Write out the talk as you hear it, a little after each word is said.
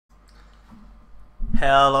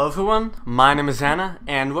Hello everyone, my name is Anna,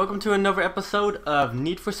 and welcome to another episode of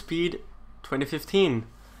Need for Speed 2015.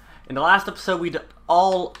 In the last episode we did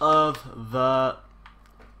all of the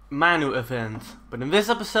Manu events, but in this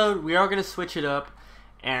episode we are going to switch it up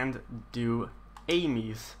and do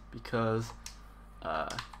Amy's, because I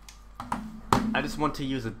just want to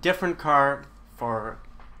use a different car for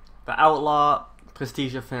the Outlaw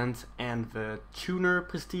Prestige events and the Tuner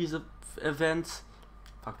Prestige events.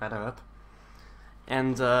 Fuck that up.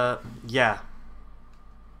 And yeah,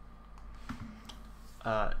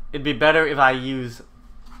 it'd be better if I use,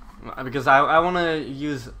 because I want to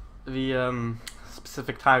use the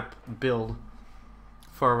specific type build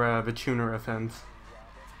for the tuner events.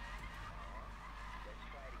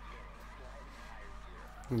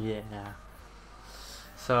 Yeah.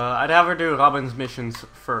 So I'd rather do Robyn's missions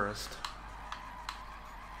first,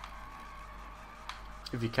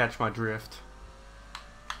 if you catch my drift.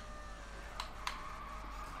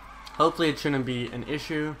 Hopefully it shouldn't be an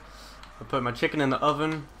issue. I'll put my chicken in the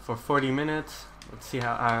oven for 40 minutes. Let's see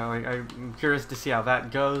how, I'm curious to see how that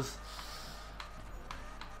goes.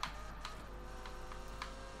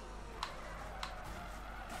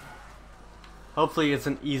 Hopefully it's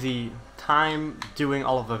an easy time doing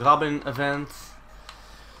all of the Robyn events.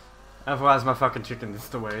 Otherwise my fucking chicken needs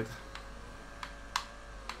to wait.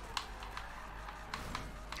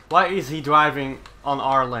 Why is he driving on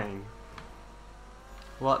our lane?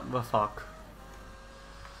 What the fuck?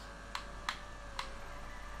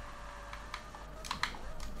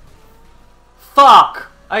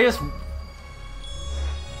 Fuck! I just...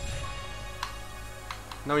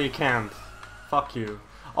 No, you can't. Fuck you.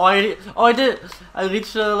 Oh, I did! I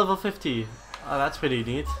reached level 50. Oh, that's pretty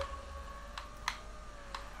neat.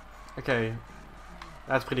 Okay.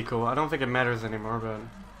 That's pretty cool. I don't think it matters anymore, but...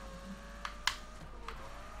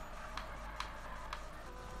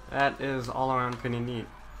 that is all around pretty neat.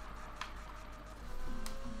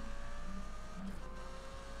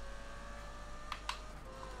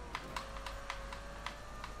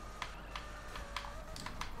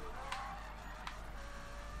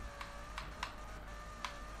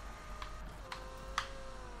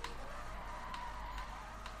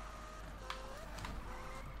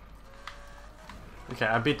 Okay,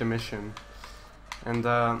 I beat the mission. And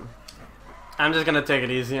I'm just gonna take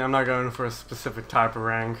it easy. I'm not going for a specific type of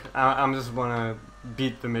rank. I'm just wanna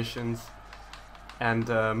beat the missions and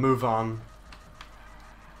move on.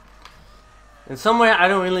 In some way, I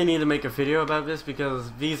don't really need to make a video about this,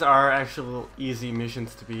 because these are actual easy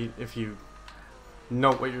missions to beat if you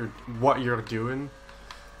know what you're doing.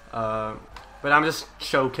 But I'm just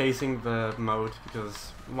showcasing the mode,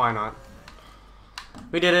 because why not?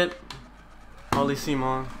 We did it. Holy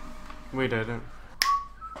Simon, we did it.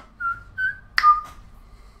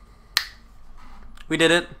 We did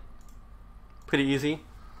it. Pretty easy.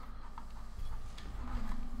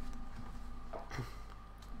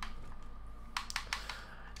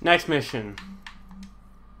 Next mission.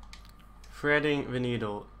 Threading the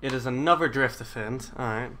needle. It is another drift event.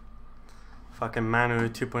 Alright. Fucking Manu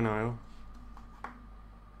 2.0.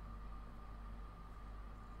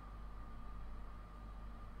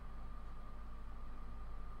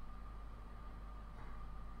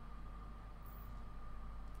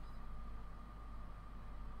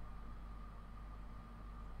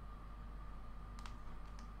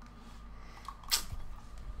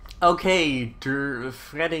 Okay,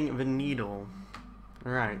 threading the needle.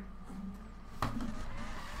 Right.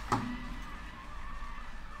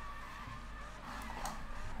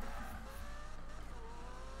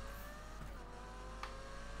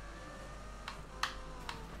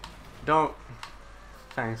 Don't.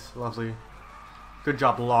 Thanks, lovely. Good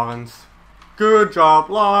job, Lawrence. Good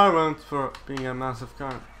job, Lawrence, for being a massive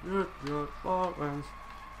cunt. Good job, Lawrence.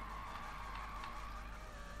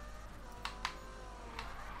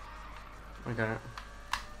 Okay.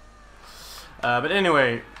 But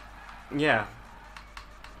anyway, yeah.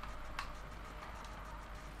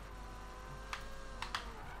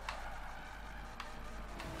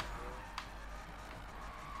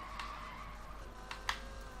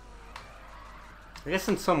 I guess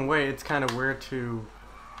in some way it's kind of weird to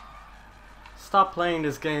stop playing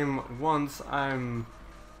this game once I'm...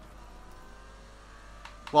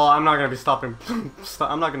 well, I'm not gonna be stopping...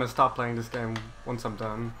 I'm not gonna stop playing this game once I'm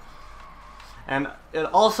done. And it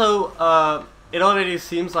also, it already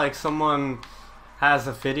seems like someone has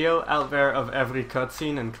a video out there of every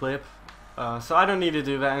cutscene and clip, so I don't need to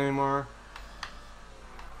do that anymore.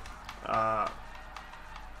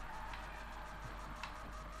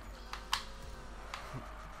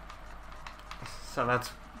 So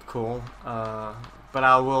that's cool, but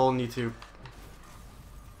I will need to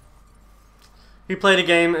He played a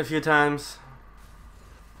game a few times.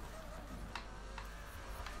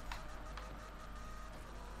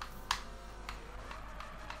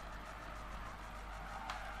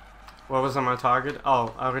 What was on my target?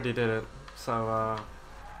 Oh, I already did it. So,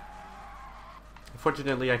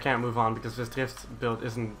 unfortunately I can't move on because this drift build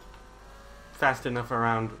isn't fast enough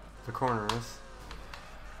around the corners.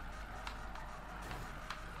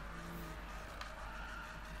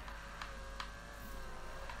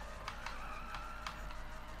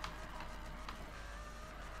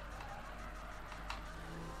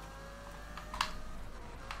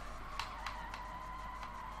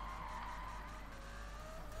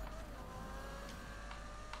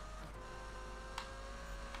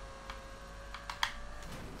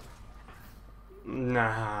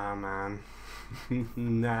 Nah, man.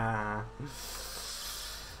 Nah.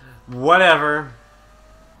 Whatever.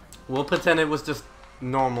 We'll pretend it was just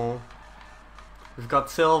normal. We've got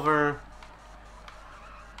silver.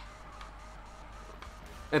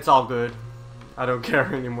 It's all good. I don't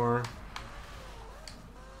care anymore.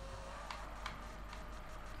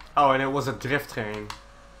 Oh, and it was a drift train.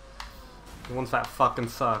 The ones that fucking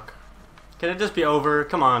suck. Can it just be over?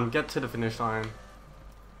 Come on, get to the finish line.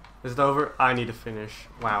 Is it over? I need to finish.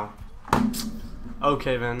 Wow.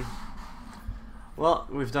 Okay then. Well,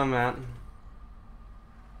 we've done that.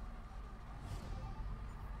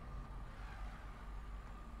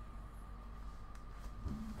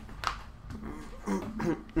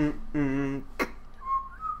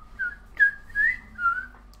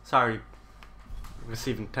 Sorry.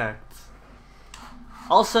 Receiving texts.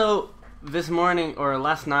 Also, this morning, or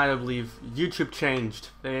last night I believe, YouTube changed.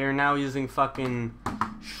 They are now using fucking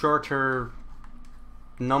shorter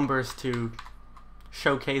numbers to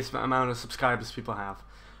showcase the amount of subscribers people have.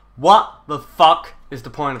 What the fuck is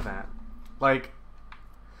the point of that? Like,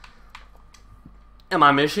 am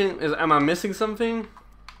I missing something?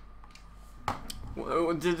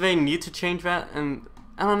 Did they need to change that? And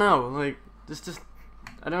I don't know, like,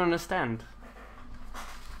 I don't understand.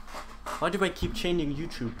 Why do I keep changing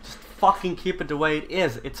YouTube? Just fucking keep it the way it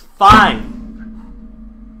is. It's fine.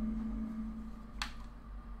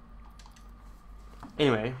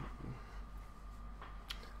 Anyway.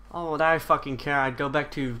 Oh, would I fucking care? I'd go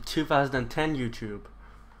back to 2010 YouTube.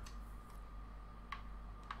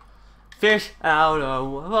 Fish out of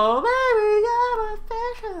water. Oh, baby, I'm a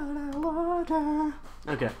fish out of water.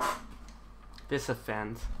 Okay. This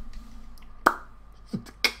offends.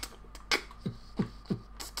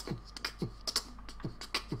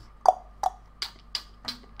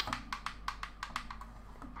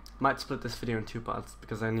 Might split this video in 2 parts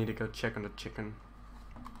because I need to go check on the chicken.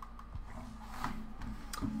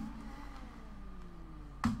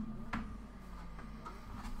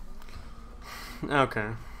 Okay.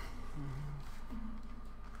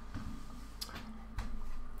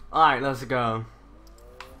 Alright, let's go.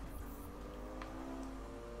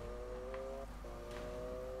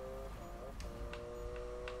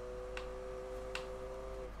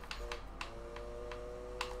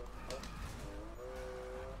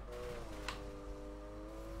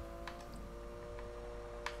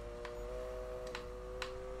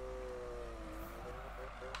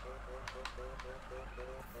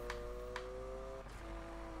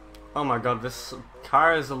 Oh my god, this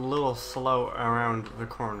car is a little slow around the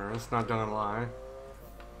corners, not gonna lie.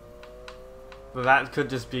 But that could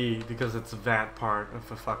just be because it's that part of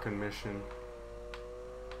the fucking mission.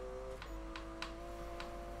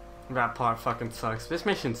 That part fucking sucks. This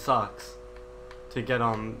mission sucks to get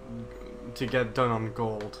done on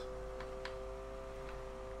gold.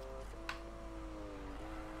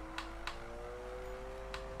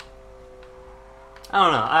 I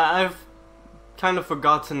don't know, I've kind of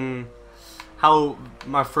forgotten how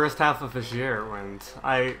my first half of this year went.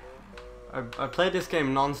 I played this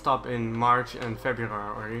game non-stop in March and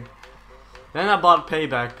February. Then I bought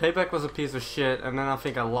Payback. Payback was a piece of shit, and then I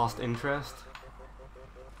think I lost interest.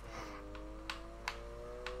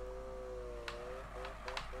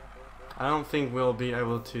 I don't think we'll be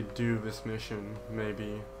able to do this mission,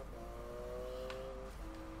 maybe.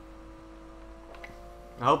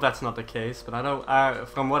 I hope that's not the case, but I don't.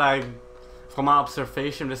 From my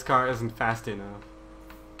observation, this car isn't fast enough.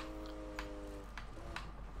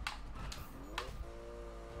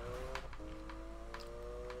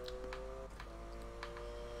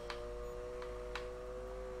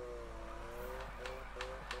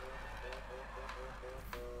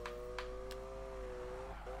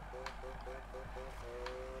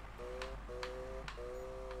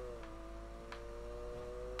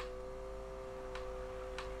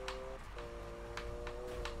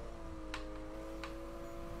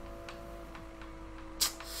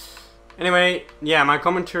 Anyway, yeah, my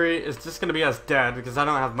commentary is just gonna be as dead because I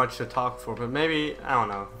don't have much to talk for, but maybe, I don't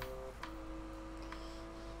know.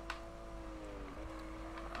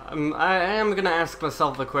 I am gonna ask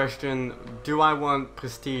myself the question, do I want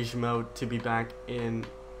Prestige mode to be back in,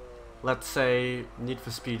 let's say, Need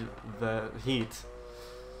for Speed the Heat?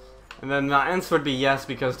 And then the answer would be yes,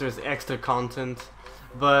 because there's extra content,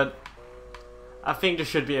 but I think there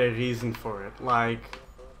should be a reason for it. Like,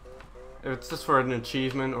 if it's just for an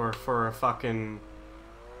achievement or for a fucking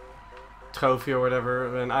trophy or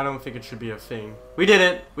whatever, then I don't think it should be a thing. We did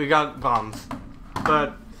it! We got bombs.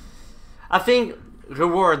 But I think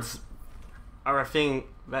rewards are a thing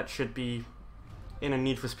that should be in a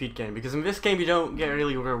Need for Speed game, because in this game you don't get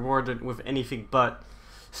really rewarded with anything but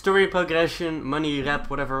story progression, money, rep,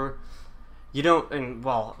 whatever. You don't, and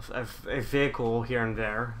well, a vehicle here and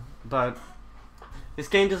there, but this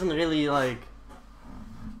game doesn't really like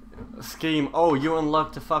scheme, oh, you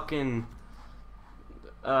unlocked the fucking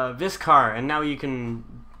this car and now you can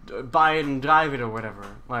buy it and drive it or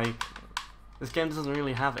whatever. Like, this game doesn't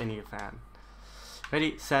really have any of that.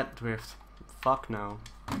 Ready, set, drift. Fuck no.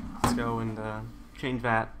 Let's go and change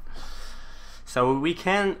that. So we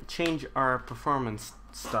can change our performance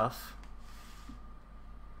stuff.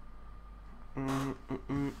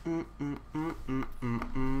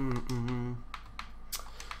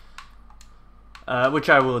 Which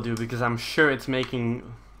I will do because I'm sure it's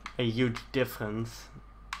making a huge difference.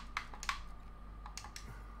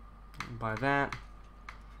 Buy that.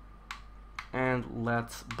 And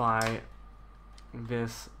let's buy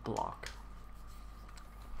this block.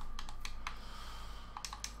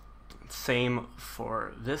 Same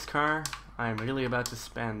for this car. I'm really about to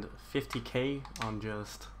spend 50k on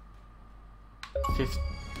just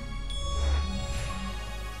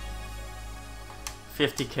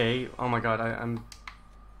 50k. Oh my god, I'm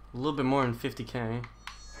a little bit more than 50k.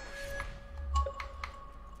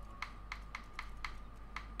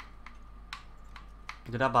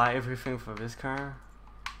 Did I buy everything for this car?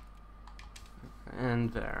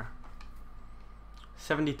 And there.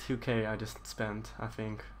 72k I just spent, I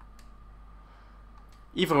think.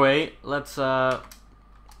 Either way, let's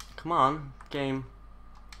come on, game.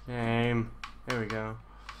 There we go.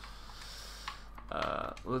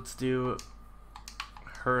 Let's do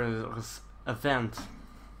her event.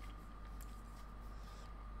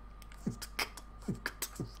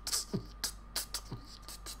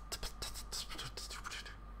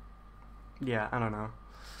 Yeah, I don't know.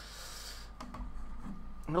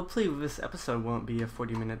 Hopefully this episode won't be a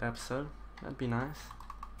 40-minute episode. That'd be nice.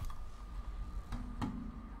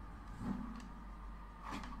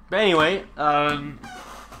 But anyway, I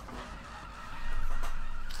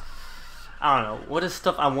don't know. What is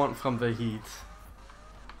stuff I want from the Heat?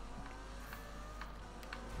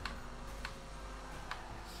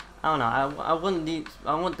 I don't know.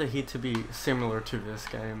 I want the Heat to be similar to this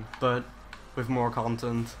game, but with more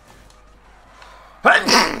content.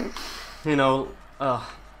 You know,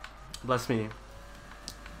 bless me.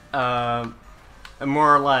 A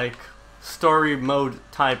more like story mode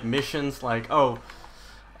type missions, like oh,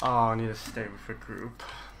 I need to stay with a group.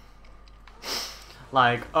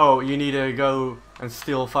 Like, oh, you need to go and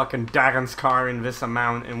steal fucking Darren's car in this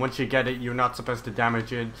amount, and once you get it, you're not supposed to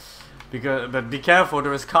damage it. But be careful,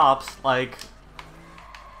 there's cops. Like,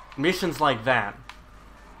 missions like that.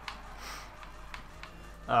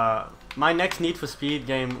 My next Need for Speed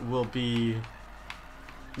game will be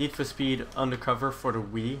Need for Speed Undercover for the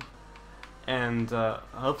Wii, and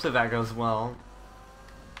hopefully that goes well.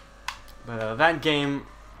 But that game,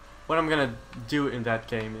 what I'm gonna do in that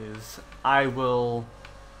game is I will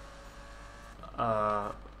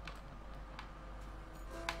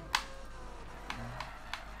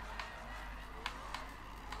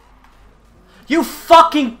you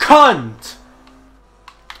fucking cunt!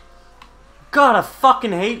 God, I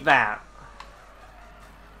fucking hate that.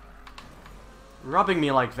 Rubbing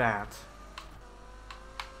me like that.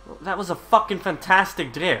 That was a fucking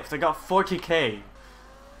fantastic drift. I got 40k.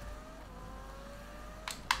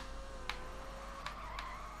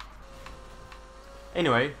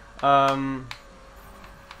 Anyway, yeah,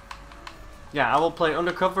 I will play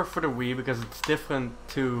Undercover for the Wii because it's different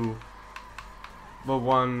to the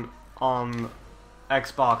one on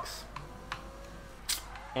Xbox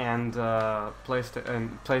and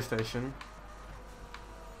PlayStation.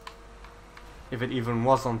 If it even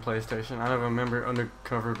was on PlayStation. I don't remember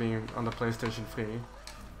Undercover being on the PlayStation 3.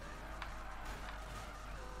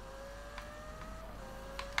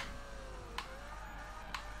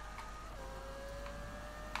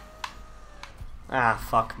 Ah,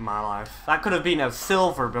 fuck my life. That could have been a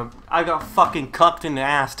silver, but I got fucking cucked in the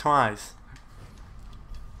ass twice.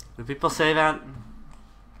 Do people say that?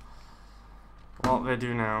 Well, they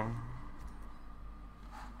do now.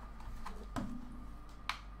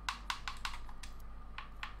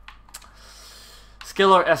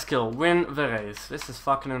 Skill or S-skill, win the race. This is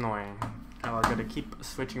fucking annoying. Oh, I gotta keep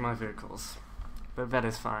switching my vehicles. But that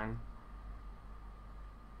is fine.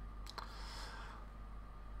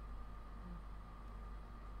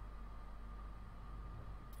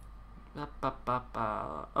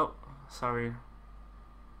 Oh, sorry.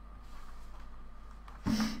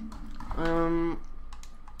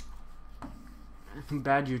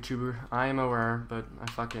 Bad YouTuber. I am aware, but I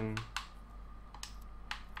fucking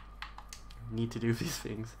need to do these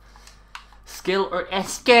things. Skill or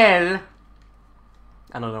skill?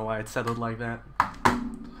 I don't know why it's settled like that.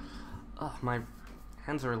 Oh, my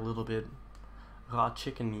hands are a little bit raw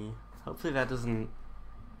chickeny. Hopefully that doesn't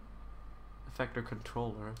affect our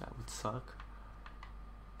controller. That would suck.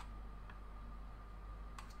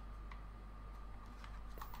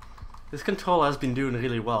 This controller has been doing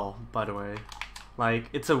really well, by the way. Like,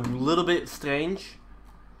 it's a little bit strange,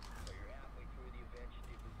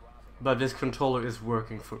 but this controller is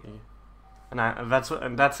working for me, and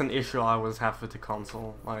that's an issue I always have with the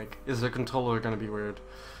console. Like, is the controller gonna be weird?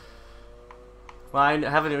 Well, I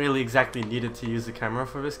haven't really exactly needed to use the camera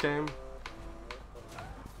for this game.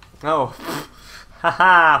 Oh,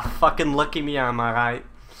 haha! Fucking lucky me, am I right?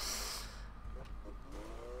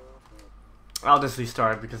 I'll just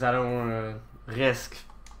restart because I don't want to risk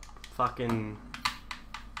fucking.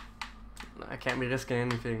 I can't be risking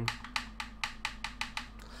anything.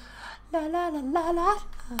 La la la la la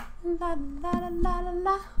la la la la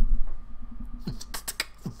la.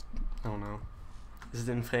 Oh no. Is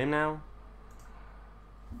it in frame now?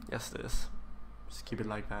 Yes, it is. Just keep it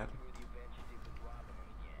like that.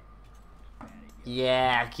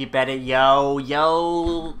 Yeah, keep at it, yo,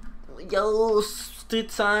 yo, yo, street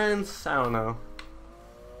signs. I don't know.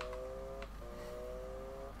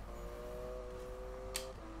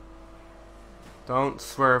 Don't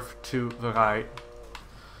swerve to the right.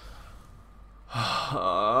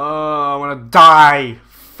 Oh, I wanna die.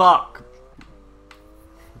 Fuck.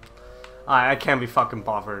 I can't be fucking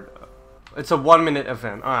bothered. It's a 1-minute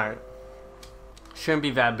event. Alright. Shouldn't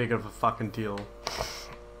be that big of a fucking deal.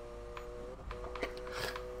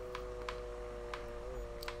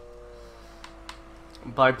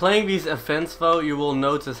 By playing these events though, you will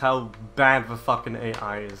notice how bad the fucking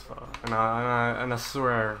AI is though. And I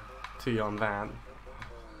swear to you on that.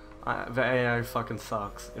 The AI fucking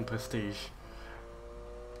sucks in Prestige.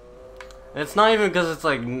 And it's not even because it's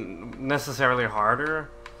like necessarily harder,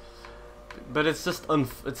 but it's just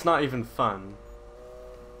it's not even fun.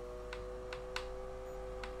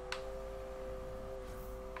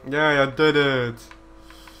 Yeah, I did it.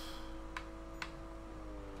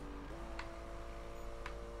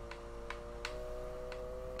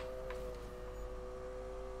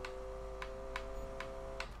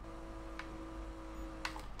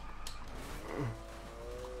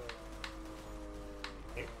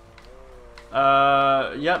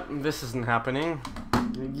 Yep, this isn't happening.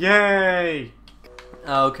 Yay!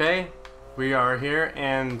 Okay, we are here,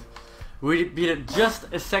 and we beat it just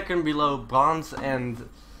a second below bronze, and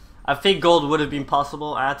I think gold would have been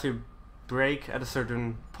possible. I had to break at a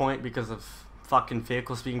certain point because of fucking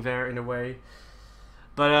vehicles being there in a way.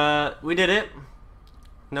 But, we did it.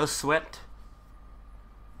 No sweat.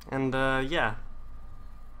 And, yeah.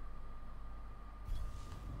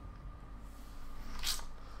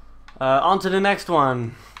 On to the next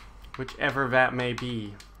one, whichever that may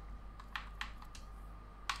be.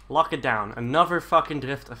 Lock it down. Another fucking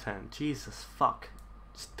drift event. Jesus fuck.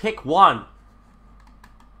 Just pick one.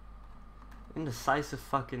 Indecisive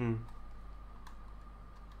fucking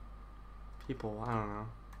people. I don't know.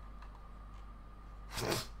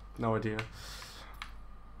 No idea.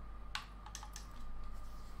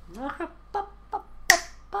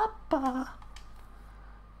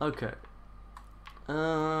 Okay.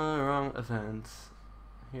 Wrong events.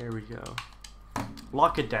 Here we go.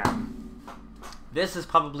 Lock it down. This is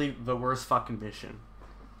probably the worst fucking mission.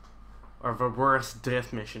 Or the worst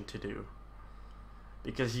drift mission to do.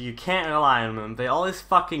 Because you can't rely on them. They always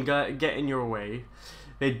fucking get in your way.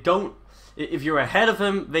 They don't... If you're ahead of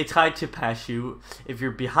them, they try to pass you. If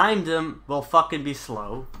you're behind them, they'll fucking be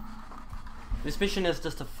slow. This mission is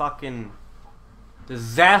just a fucking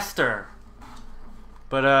disaster.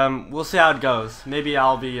 But we'll see how it goes. Maybe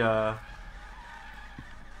I'll be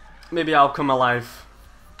maybe I'll come alive.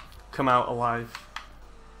 Come out alive.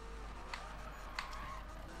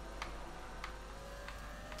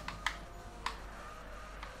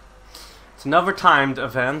 It's another timed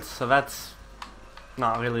event, so that's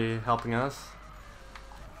not really helping us.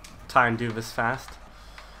 try and do this fast.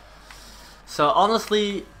 So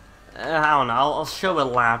honestly, I don't know. I'll show a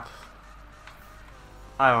lap.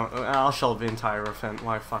 I'll show the entire event.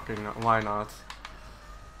 Why fucking not? Why not?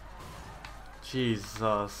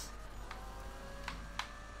 Jesus.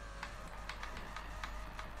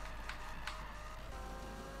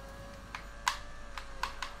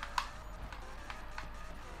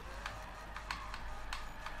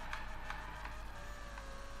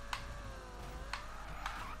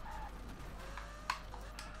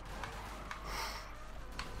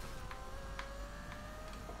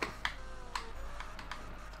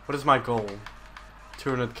 What is my goal?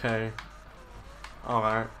 200k.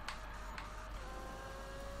 Alright.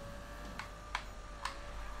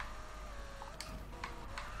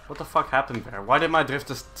 What the fuck happened there? Why did my drift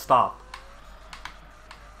just stop?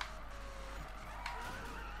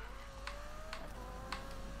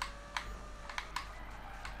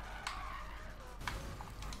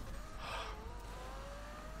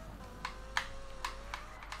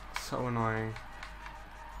 So annoying.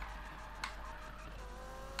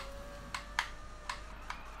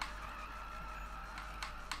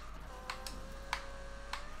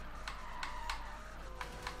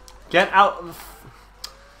 Get out of...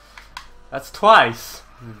 That's twice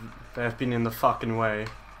they've been in the fucking way.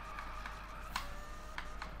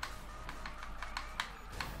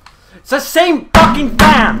 It's the same fucking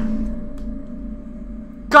fan!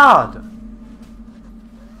 God!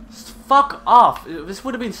 Just fuck off. This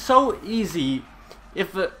would have been so easy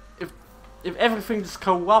if everything just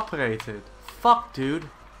cooperated. Fuck, dude.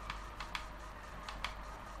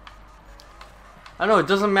 I know it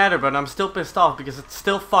doesn't matter, but I'm still pissed off because it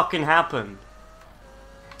still fucking happened.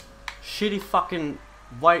 Shitty fucking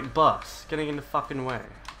white bus getting in the fucking way.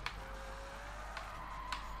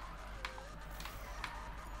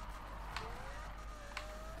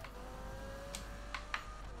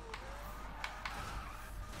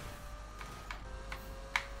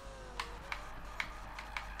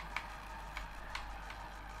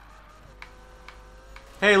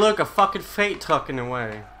 Hey, look, a fucking freight truck in the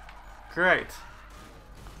way. Great.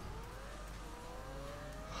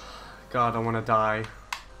 God, I want to die.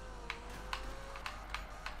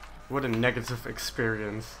 What a negative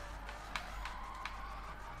experience.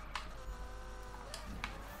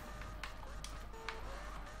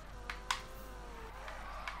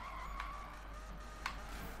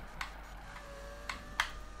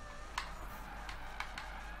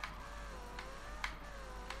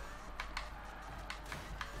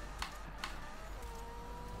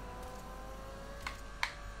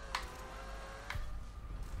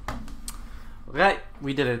 Right,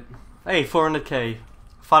 we did it. Hey, 400k.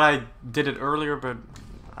 Thought I did it earlier, but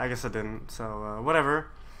I guess I didn't. So, whatever.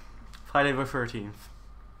 Friday the 13th.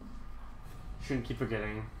 Shouldn't keep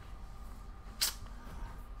forgetting.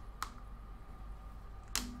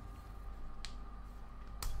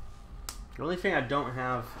 The only thing I don't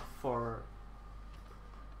have for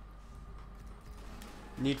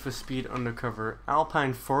Need for Speed Undercover,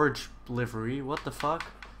 Alpine Forge livery. What the fuck?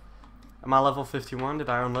 Am I level 51? Did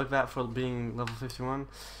I unlock that for being level 51?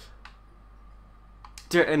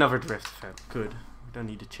 Another drift effect. Good. We don't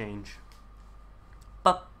need to change.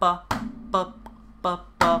 Ba ba ba ba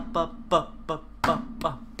ba ba ba ba ba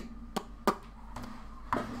ba.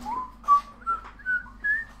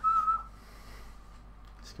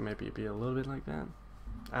 This can maybe be a little bit like that.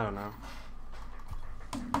 I don't know.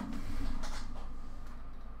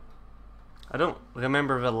 I don't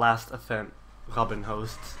remember the last event Robyn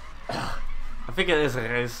hosts. I think it is a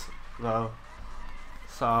race though.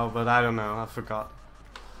 So, but I don't know. I forgot.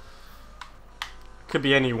 Could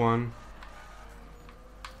be anyone.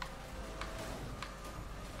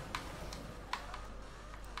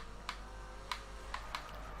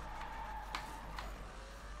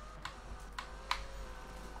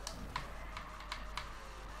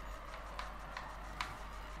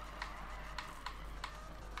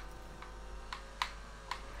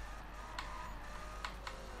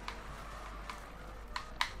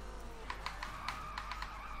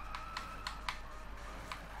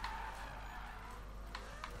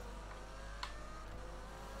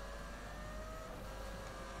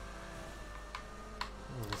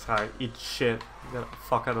 That's how I eat shit. Get the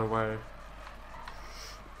fuck out of the way.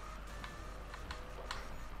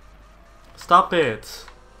 Stop it.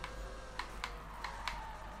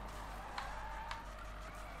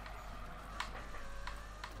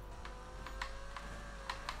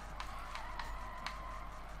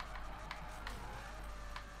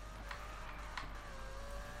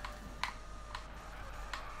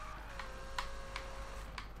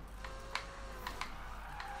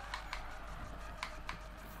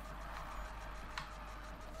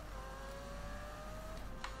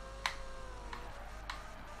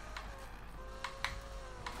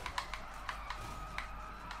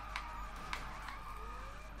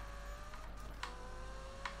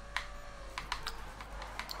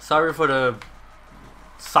 Sorry for the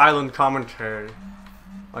silent commentary.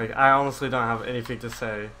 Like, I honestly don't have anything to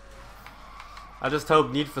say. I just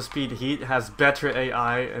hope Need for Speed Heat has better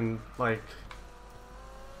AI and, like,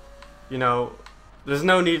 you know, there's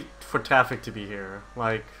no need for traffic to be here.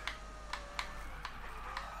 Like,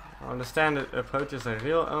 I understand that approach is a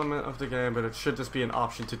real element of the game, but it should just be an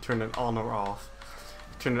option to turn it on or off.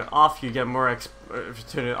 Turn it off, you get more if you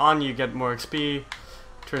turn it on, you get more XP.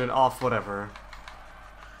 Turn it off, whatever.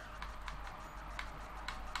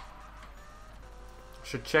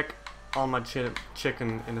 Should check on my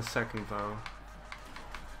chicken in a second, though.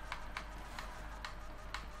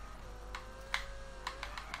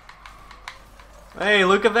 Hey,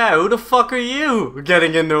 look at that! Who the fuck are you?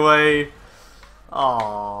 Getting in the way.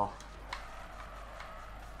 Aww.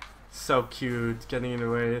 So cute, getting in the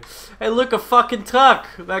way. Hey, look, a fucking truck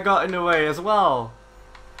that got in the way as well.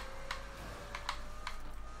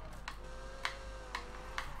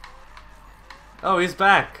 Oh, he's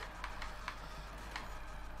back.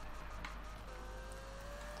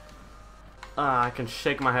 I can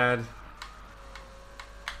shake my head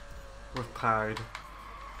with pride.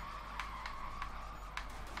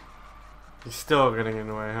 He's still getting in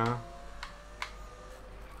the way, huh?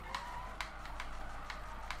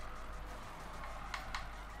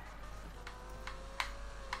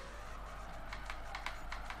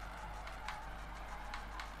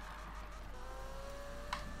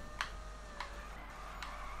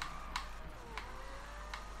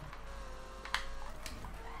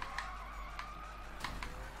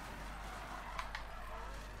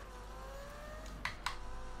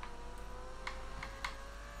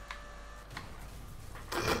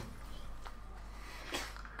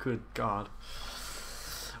 Good God.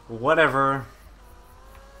 Whatever.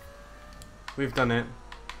 We've done it.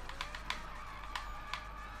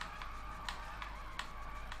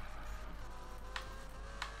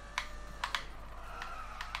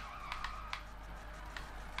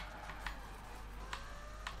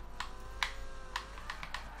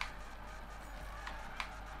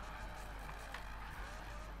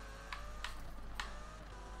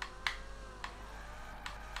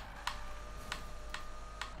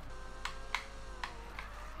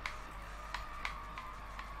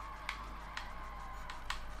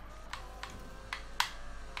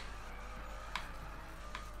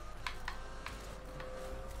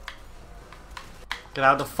 Get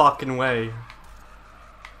out of the fucking way.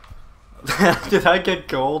 Did I get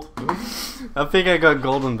gold? I think I got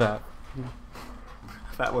gold in that.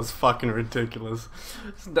 That was fucking ridiculous.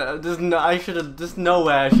 There's no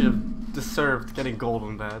way I should have deserved getting gold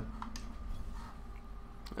on that.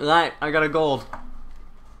 Right, I got a gold.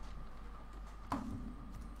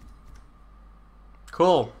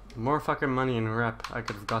 Cool. More fucking money in rep I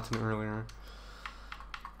could have gotten earlier.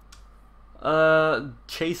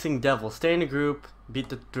 Chasing Devil. Stay in the group. Beat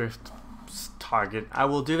the drift target. I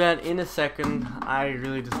will do that in a second. I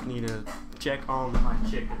really just need to check on my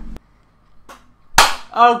chicken.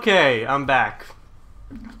 Okay, I'm back.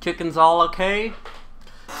 Chicken's all okay.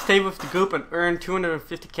 Stay with the group and earn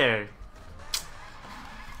 250k.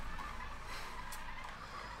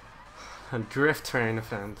 A drift train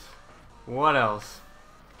event. What else?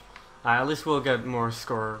 At least we'll get more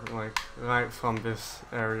score, like, right from this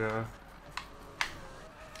area.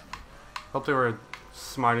 Hope they were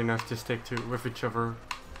smart enough to stick with each other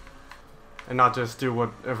and not just do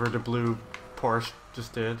whatever the blue Porsche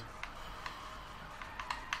just did.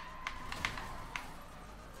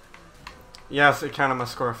 Yes, it counted my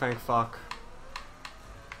score, thank fuck.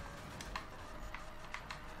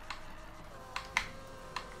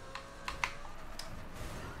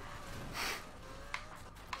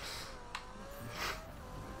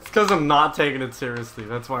 It's because I'm not taking it seriously,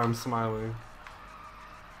 that's why I'm smiling.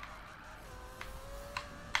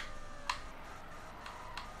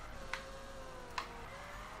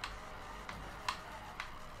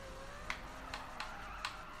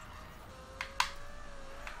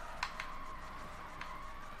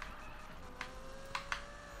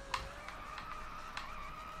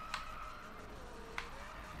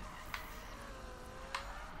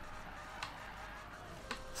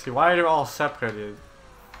 See, why are they all separated?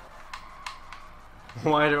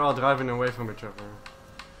 Why are they all driving away from each other?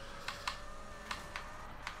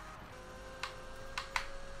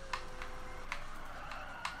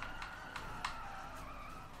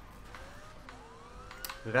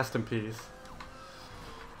 Rest in peace.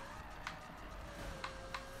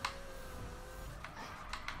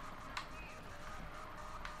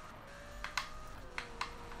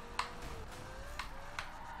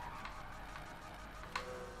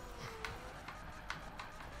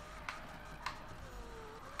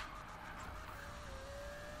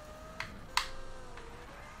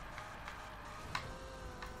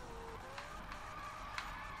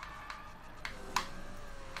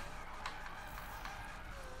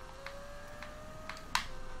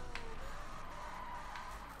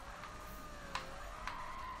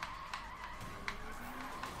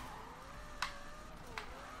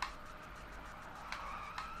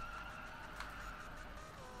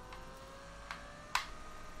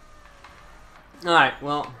 Alright,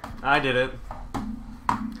 well, I did it.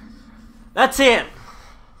 That's it!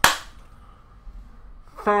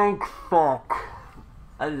 Thank fuck.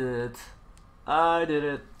 I did it. I did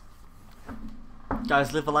it.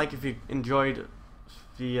 Guys, leave a like if you enjoyed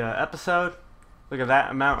the episode. Look at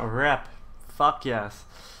that amount of rep. Fuck yes.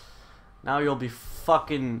 Now you'll be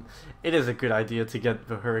fucking... It is a good idea to get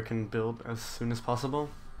the Hurricane build as soon as possible.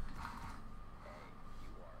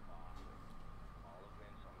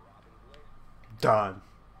 Done.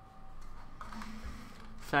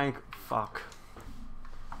 Thank fuck.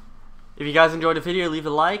 If you guys enjoyed the video, leave a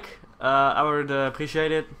like. I would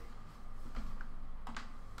appreciate it.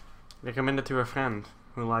 Recommend it to a friend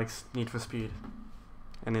who likes Need for Speed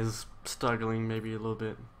and is struggling maybe a little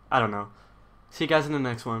bit. I don't know. See you guys in the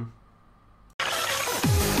next one.